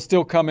people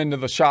still come into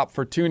the shop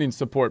for tuning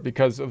support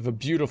because of the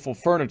beautiful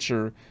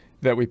furniture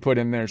that we put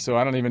in there. So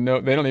I don't even know,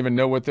 they don't even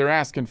know what they're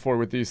asking for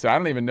with these. So I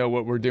don't even know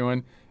what we're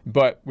doing,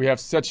 but we have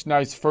such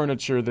nice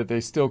furniture that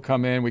they still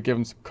come in. We give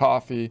them some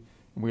coffee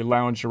and we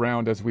lounge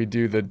around as we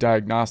do the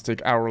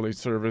diagnostic hourly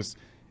service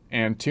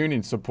and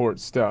tuning support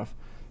stuff.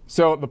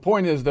 So the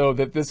point is, though,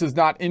 that this is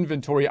not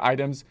inventory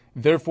items,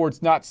 therefore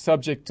it's not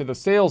subject to the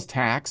sales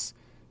tax.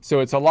 So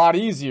it's a lot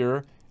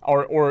easier,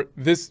 or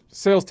this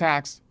sales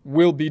tax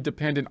will be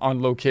dependent on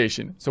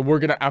location. So we're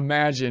going to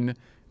imagine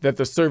that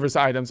the service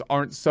items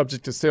aren't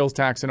subject to sales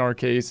tax in our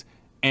case,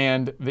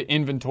 and the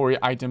inventory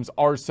items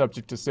are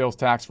subject to sales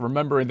tax.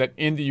 Remembering that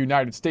in the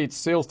United States,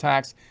 sales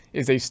tax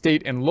is a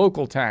state and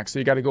local tax. So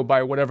you got to go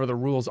by whatever the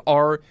rules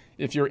are.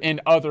 If you're in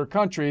other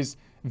countries,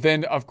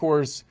 then of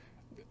course,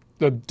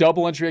 the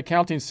double entry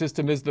accounting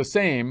system is the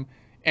same,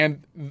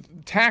 and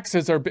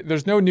taxes are,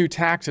 there's no new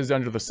taxes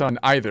under the sun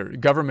either.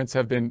 Governments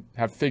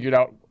have figured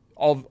out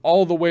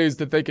all the ways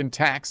that they can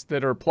tax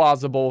that are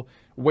plausible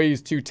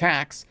ways to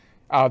tax.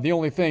 The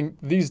only thing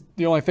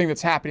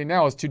that's happening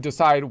now is to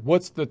decide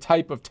what's the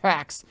type of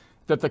tax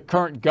that the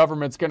current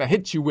government's going to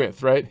hit you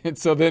with, right? And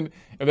so then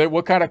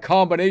what kind of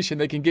combination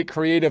they can get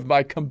creative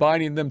by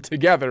combining them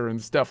together and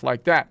stuff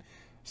like that.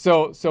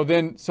 So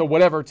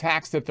whatever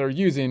tax that they're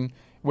using,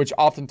 which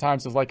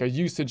oftentimes is like a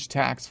usage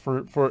tax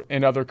for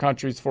in other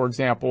countries, for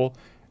example,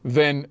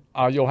 then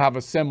you'll have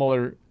a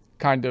similar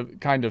kind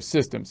of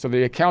system. So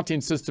the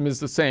accounting system is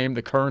the same.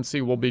 The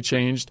currency will be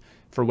changed,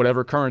 for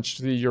whatever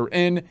currency you're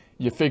in.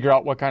 You figure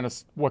out what kind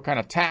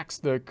of tax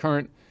the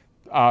current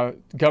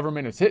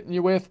government is hitting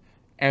you with,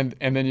 and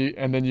then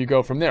you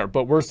go from there.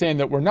 But we're saying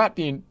that we're not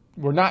being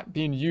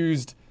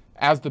used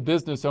as the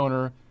business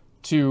owner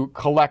to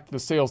collect the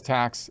sales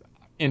tax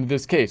in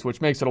this case,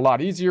 which makes it a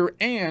lot easier,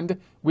 and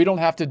we don't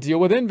have to deal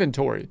with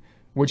inventory,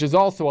 which is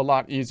also a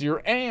lot easier,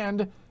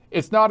 and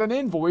it's not an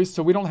invoice,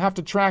 so we don't have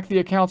to track the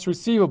accounts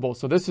receivable.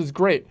 So this is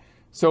great.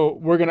 So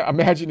we're going to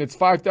imagine it's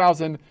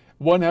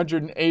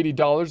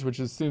 $5,180, which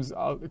seems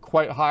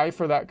quite high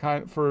for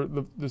that for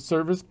the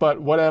service,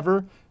 but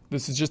whatever.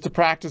 This is just a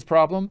practice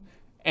problem.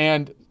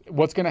 And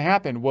what's going to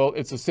happen? Well,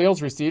 it's a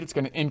sales receipt. It's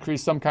going to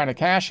increase some kind of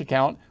cash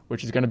account,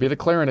 which is going to be the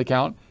clearing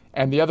account,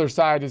 and the other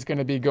side is going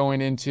to be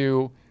going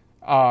into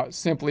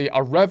simply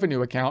a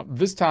revenue account.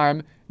 This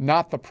time,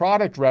 not the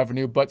product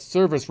revenue, but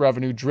service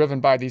revenue driven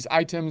by these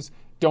items.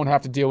 Don't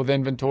have to deal with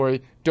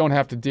inventory, don't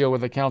have to deal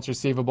with accounts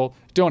receivable,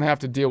 don't have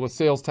to deal with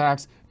sales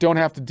tax, don't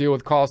have to deal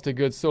with cost of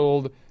goods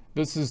sold.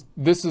 This is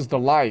the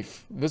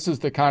life. This is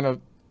the kind of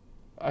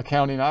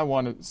accounting I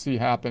want to see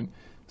happen.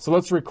 So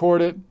let's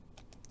record it,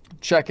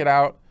 check it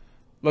out.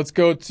 Let's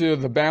go to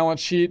the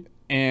balance sheet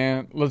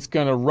and let's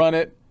gonna run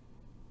it.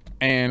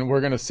 And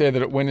we're gonna say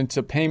that it went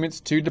into payments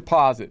to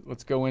deposit.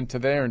 Let's go into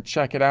there and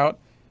check it out.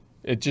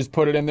 It just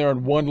put it in there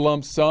in one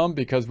lump sum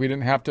because we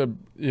didn't have to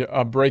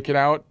break it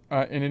out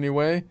in any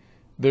way.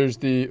 There's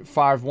the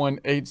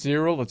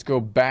 5180. Let's go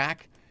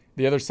back.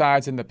 The other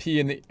side's in the P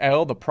and the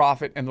L, the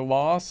profit and the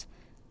loss.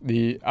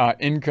 The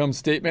income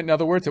statement, in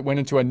other words, it went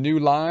into a new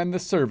line, the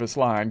service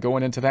line,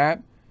 going into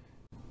that.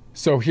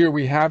 So here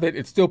we have it.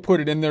 It still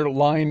put it in there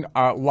line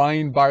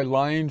by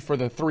line for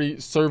the 3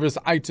 service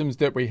items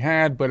that we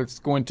had, but it's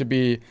going to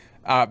be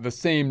the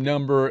same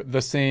number,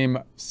 the same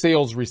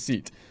sales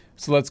receipt.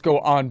 So let's go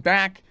on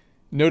back.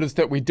 Notice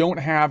that we don't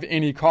have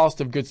any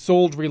cost of goods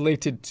sold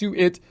related to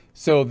it.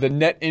 So the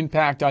net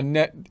impact on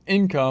net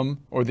income,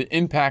 or the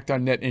impact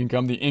on net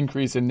income, the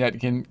increase in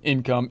net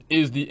income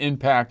is the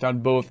impact on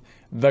both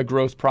the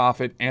gross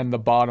profit and the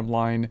bottom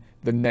line,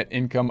 the net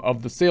income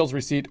of the sales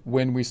receipt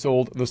when we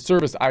sold the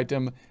service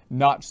item,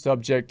 not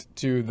subject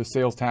to the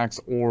sales tax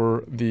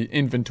or the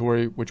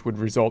inventory, which would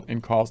result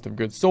in cost of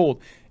goods sold.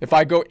 If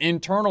I go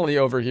internally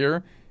over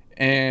here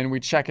and we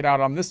check it out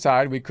on this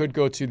side, we could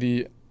go to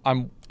the,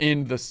 I'm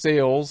in the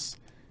sales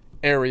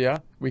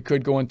area. We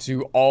could go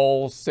into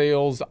all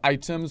sales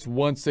items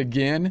once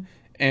again,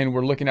 and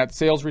we're looking at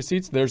sales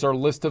receipts. There's our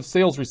list of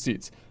sales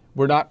receipts.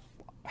 We're not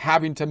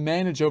having to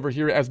manage over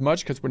here as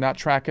much because we're not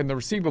tracking the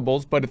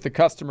receivables, but if the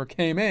customer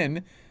came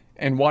in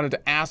and wanted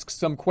to ask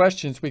some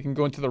questions, we can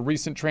go into the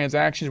recent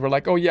transactions. We're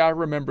like, oh yeah, I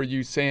remember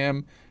you,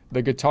 Sam,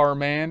 the guitar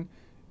man,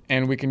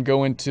 and we can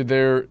go into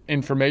their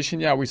information.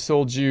 Yeah, we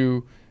sold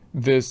you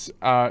this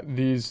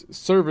these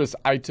service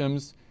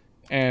items,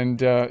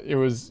 and it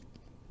was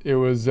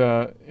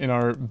in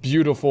our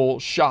beautiful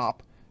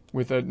shop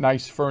with a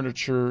nice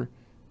furniture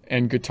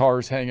and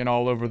guitars hanging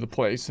all over the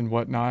place and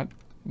whatnot,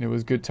 and it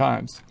was good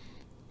times.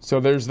 So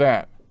there's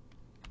that.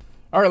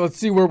 All right, let's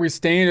see where we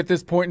stand at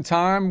this point in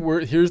time.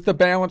 Here's the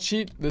balance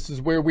sheet. This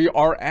is where we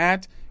are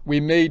at. We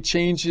made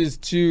changes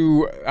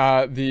to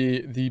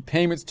the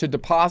payments to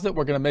deposit.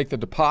 We're going to make the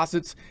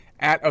deposits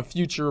at a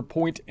future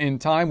point in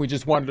time. We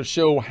just wanted to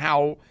show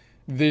how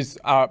this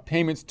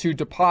payments to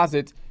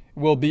deposit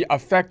will be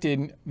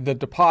affecting the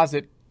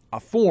deposit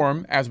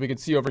form, as we can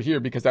see over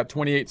here, because that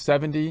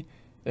 2870,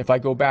 if I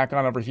go back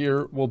on over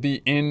here, will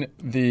be in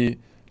the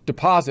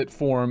deposit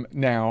form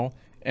now,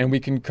 and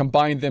we can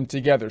combine them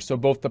together. So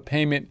both the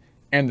payment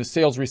and the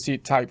sales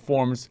receipt type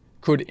forms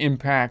could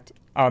impact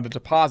the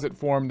deposit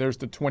form. There's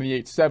the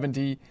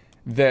 2870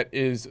 that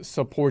is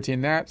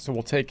supporting that. So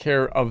we'll take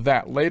care of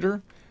that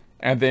later.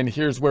 And then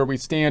here's where we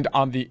stand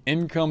on the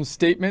income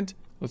statement.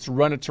 Let's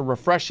run it to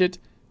refresh it.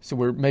 So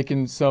we're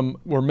making some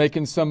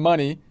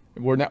money.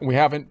 We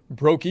haven't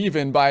broke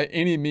even by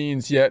any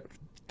means yet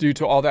due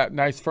to all that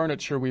nice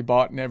furniture we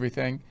bought and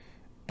everything,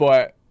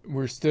 but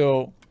we're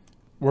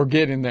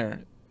getting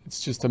there. It's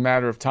just a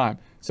matter of time.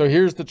 So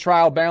here's the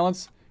trial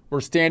balance.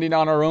 We're standing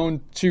on our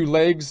own 2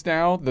 legs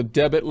now, the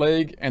debit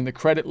leg and the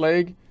credit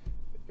leg,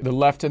 the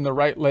left and the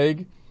right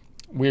leg.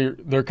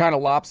 They're kind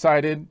of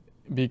lopsided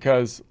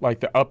because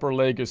like the upper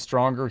leg is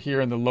stronger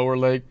here and the lower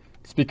leg.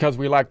 It's because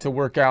we like to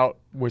work out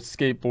with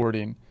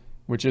skateboarding,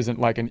 which isn't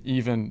like an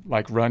even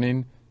like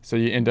running. So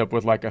you end up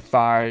with like a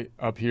thigh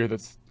up here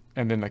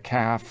and then the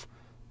calf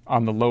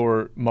on the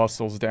lower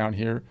muscles down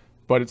here,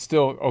 but it's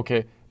still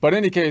okay. But in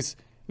any case,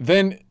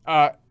 then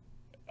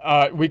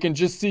we can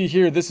just see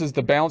here, this is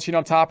the balance sheet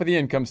on top of the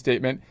income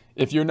statement.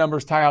 If your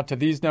numbers tie out to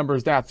these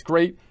numbers, that's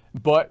great.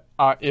 But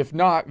if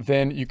not,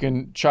 then you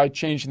can try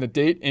changing the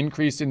date,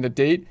 increasing the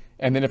date.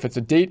 And then if it's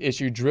a date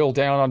issue, drill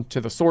down onto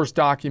the source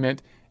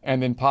document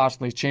and then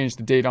possibly change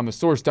the date on the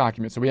source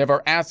document. So we have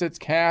our assets,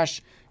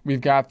 cash.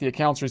 We've got the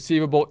accounts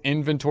receivable,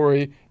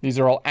 inventory. These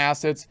are all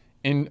assets.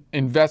 In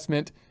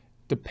investment,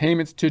 the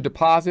payments to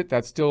deposit,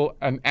 that's still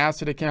an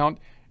asset account.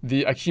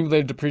 The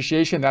accumulated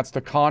depreciation, that's the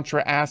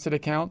contra asset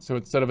account. So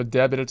instead of a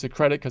debit, it's a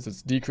credit because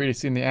it's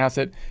decreasing the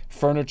asset.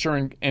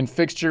 Furniture and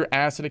fixture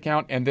asset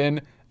account, and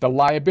then the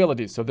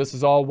liabilities. So this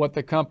is all what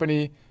the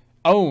company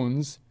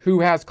owns.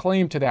 Who has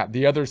claim to that?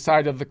 The other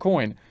side of the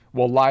coin.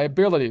 Well,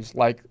 liabilities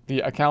like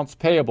the accounts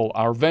payable,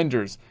 our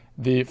vendors,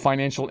 the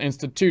financial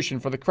institution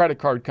for the credit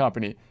card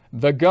company,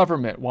 the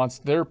government wants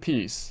their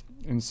piece.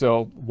 And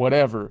so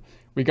whatever.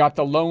 We got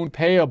the loan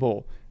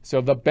payable,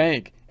 so the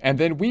bank. And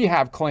then we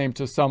have claim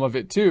to some of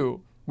it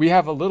too. We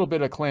have a little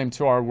bit of claim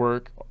to our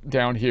work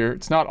down here.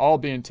 It's not all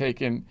being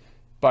taken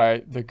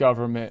by the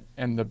government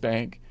and the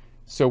bank.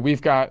 So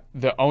we've got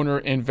the owner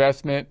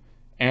investment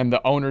and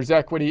the owner's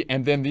equity,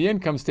 and then the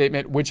income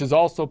statement, which is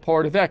also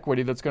part of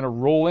equity that's going to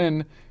roll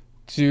in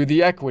to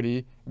the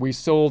equity. We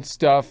sold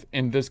stuff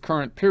in this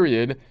current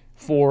period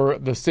for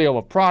the sale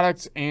of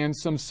products and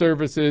some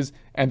services,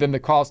 and then the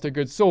cost of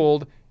goods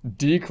sold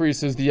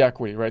decreases the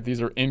equity, right?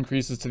 These are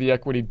increases to the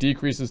equity,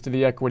 decreases to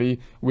the equity.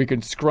 We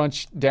could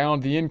scrunch down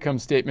the income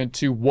statement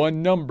to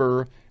one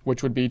number,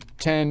 which would be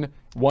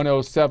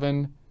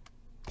 10,107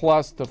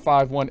 plus the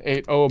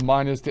 5180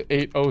 minus the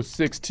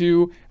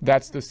 8062.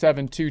 That's the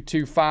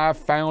 7225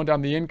 found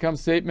on the income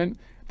statement,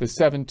 the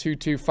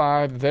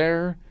 7225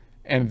 there,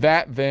 and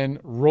that then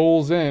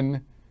rolls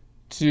in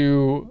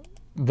to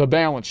the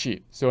balance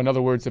sheet. So in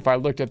other words, if I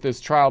looked at this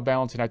trial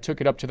balance and I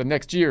took it up to the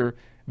next year,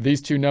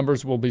 these two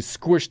numbers will be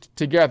squished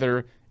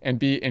together and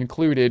be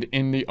included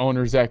in the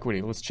owner's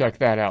equity. Let's check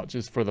that out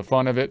just for the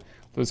fun of it.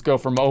 Let's go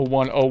from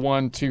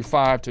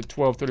 010125 to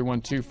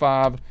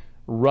 123125.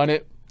 Run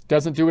it.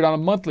 Doesn't do it on a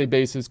monthly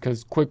basis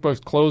because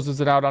QuickBooks closes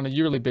it out on a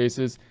yearly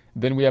basis.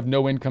 Then we have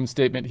no income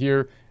statement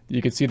here.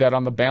 You can see that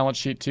on the balance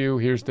sheet too.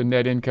 Here's the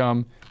net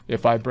income.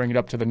 If I bring it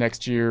up to the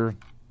next year,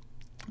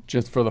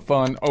 just for the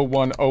fun,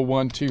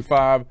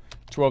 010125,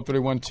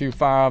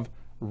 123125,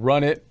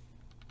 run it.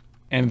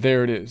 And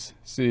there it is.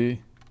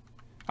 See,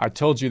 I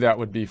told you that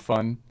would be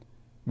fun.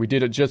 We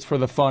did it just for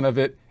the fun of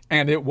it,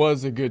 and it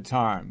was a good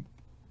time.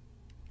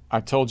 I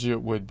told you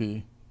it would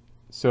be.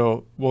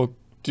 So we'll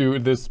do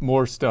this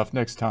more stuff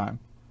next time.